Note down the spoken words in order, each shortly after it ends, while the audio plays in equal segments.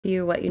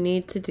you what you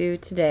need to do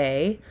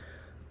today.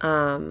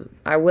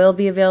 I will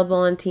be available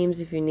on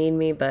Teams if you need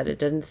me, but it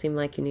didn't seem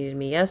like you needed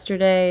me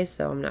yesterday,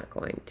 so I'm not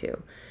going to.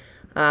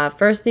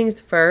 First things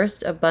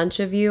first, a bunch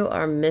of you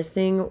are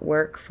missing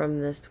work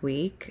from this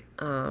week.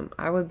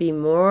 I would be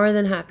more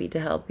than happy to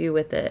help you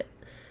with it.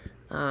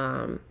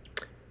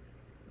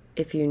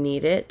 If you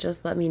need it,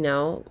 just let me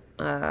know.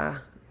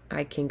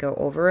 I can go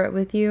over it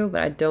with you,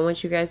 but I don't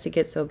want you guys to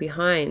get so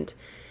behind.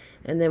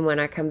 And then when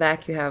I come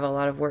back, you have a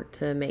lot of work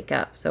to make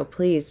up. So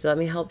please let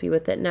me help you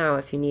with it now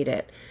if you need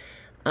it.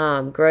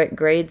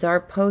 Grades are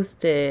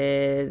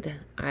posted.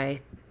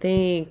 I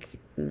think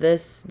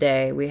this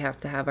day we have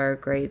to have our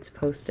grades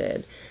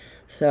posted.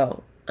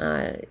 So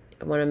I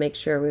want to make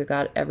sure we've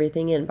got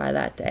everything in by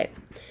that day.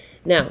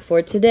 Now,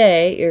 for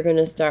today, you're going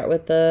to start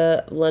with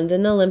the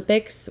London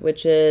Olympics,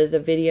 which is a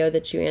video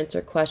that you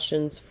answer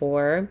questions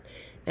for.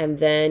 And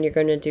then you're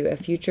going to do a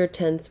future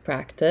tense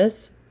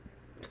practice.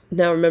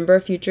 Now, remember,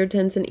 future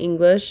tense in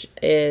English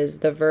is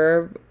the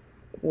verb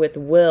with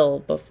will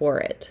before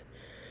it.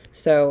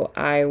 So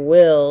I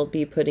will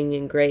be putting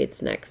in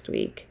grades next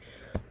week.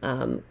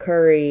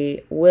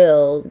 Curry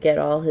will get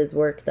all his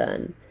work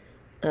done.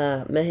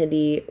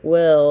 Mehdi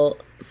will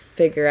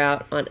figure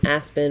out on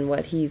Aspen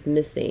what he's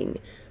missing.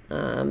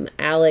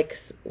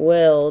 Alex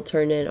will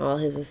turn in all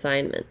his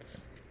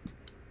assignments.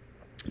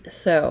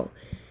 So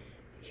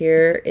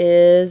here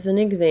is an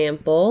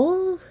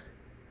example.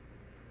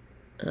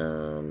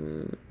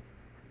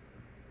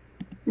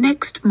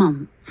 Next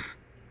month.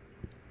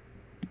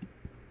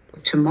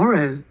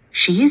 Tomorrow,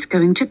 she is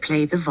going to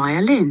play the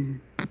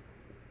violin.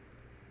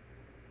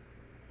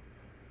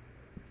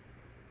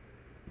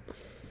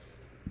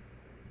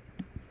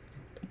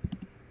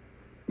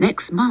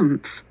 Next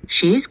month,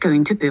 she is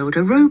going to build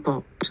a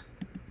robot.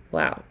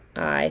 Wow.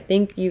 I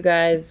think you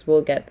guys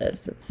will get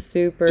this. It's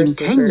super In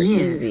 10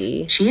 years,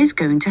 easy. she is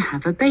going to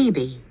have a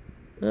baby.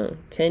 Oh,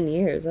 10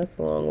 years. That's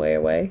a long way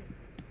away.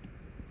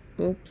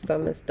 Oops, I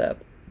messed up.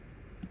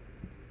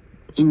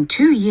 In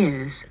 2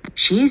 years,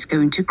 she is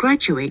going to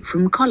graduate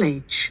from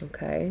college.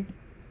 Okay.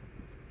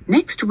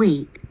 Next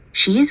week,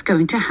 she is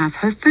going to have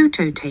her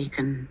photo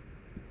taken.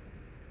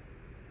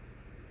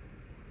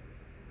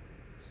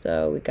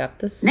 So we got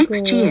the score.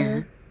 Next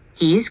year,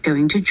 he is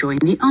going to join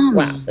the army.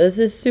 Wow, this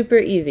is super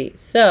easy.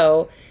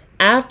 So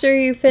after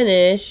you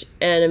finish,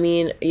 and I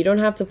mean, you don't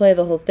have to play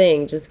the whole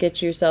thing, just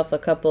get yourself a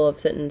couple of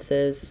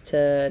sentences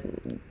to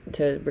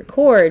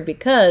record,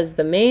 because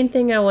the main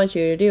thing I want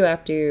you to do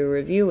after you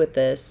review with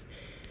this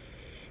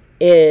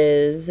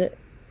is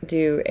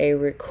do a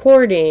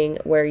recording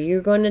where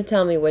you're going to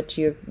tell me what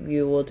you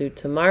will do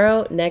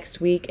tomorrow, next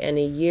week, and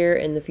a year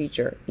in the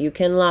future. You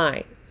can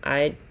lie.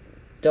 I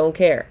don't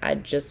care. I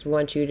just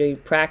want you to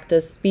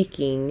practice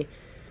speaking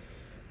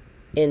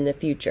in the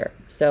future.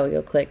 So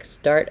you'll click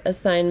Start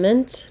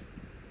Assignment,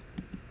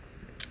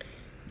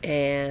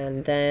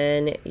 and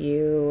then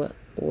you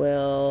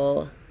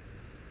will,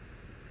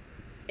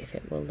 if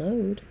it will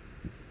load,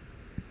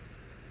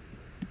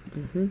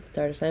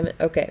 Start Assignment.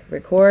 Okay,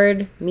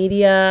 record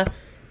media.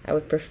 I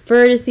would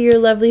prefer to see your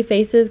lovely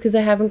faces because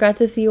I haven't got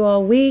to see you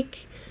all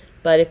week,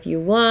 but if you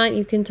want,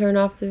 you can turn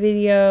off the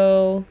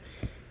video.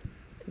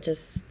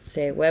 Just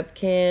say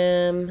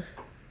webcam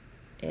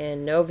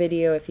and no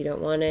video if you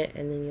don't want it,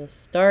 and then you'll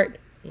start.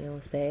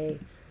 You'll say,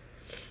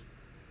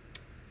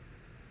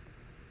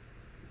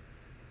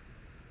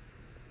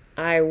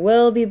 I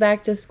will be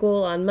back to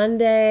school on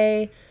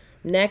Monday.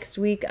 Next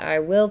week, I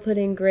will put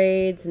in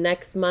grades.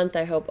 Next month,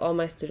 I hope all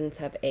my students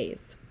have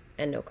A's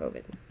and no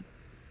COVID.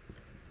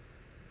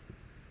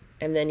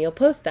 And then you'll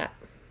post that.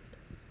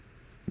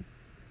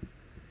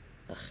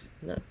 Ugh,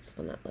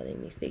 still not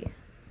letting me see.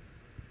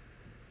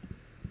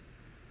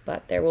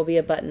 But there will be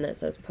a button that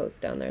says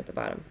post down there at the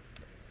bottom.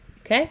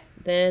 Okay,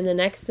 then the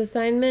next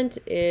assignment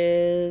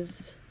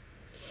is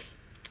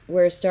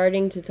we're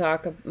starting to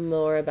talk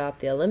more about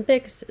the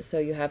Olympics. So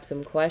you have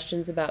some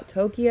questions about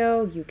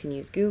Tokyo. You can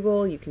use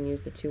Google. You can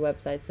use the 2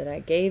 websites that I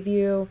gave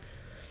you.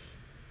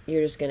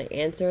 You're just going to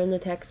answer in the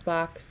text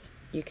box.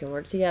 You can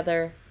work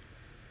together.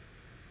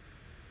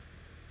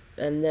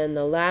 And then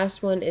the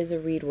last one is a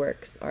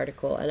ReadWorks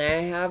article. And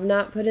I have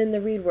not put in the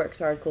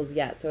ReadWorks articles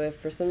yet. So if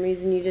for some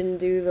reason you didn't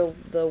do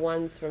the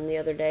ones from the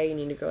other day, you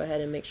need to go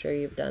ahead and make sure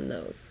you've done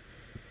those.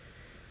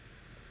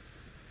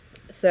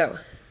 So,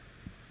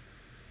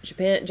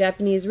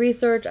 Japanese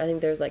research, I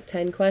think there's like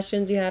 10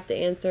 questions you have to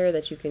answer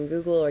that you can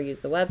Google or use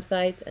the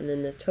websites. And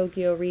then this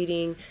Tokyo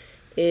reading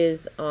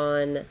is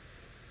on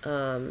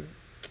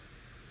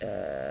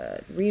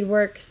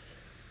ReadWorks.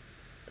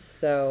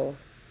 So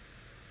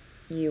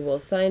you will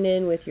sign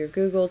in with your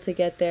Google to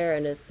get there,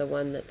 and it's the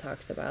one that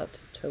talks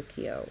about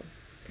Tokyo,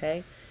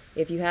 okay?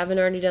 If you haven't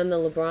already done the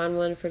LeBron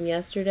one from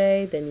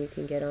yesterday, then you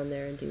can get on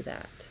there and do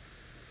that.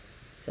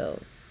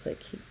 So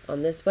click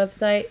on this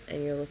website,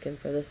 and you're looking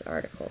for this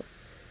article,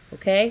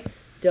 okay?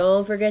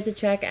 Don't forget to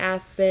check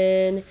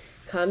Aspen.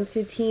 Come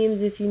to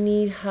Teams if you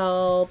need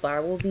help. I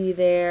will be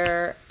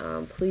there.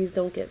 Please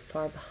don't get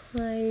far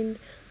behind.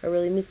 I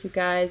really miss you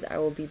guys. I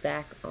will be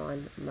back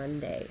on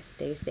Monday.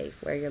 Stay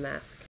safe. Wear your mask.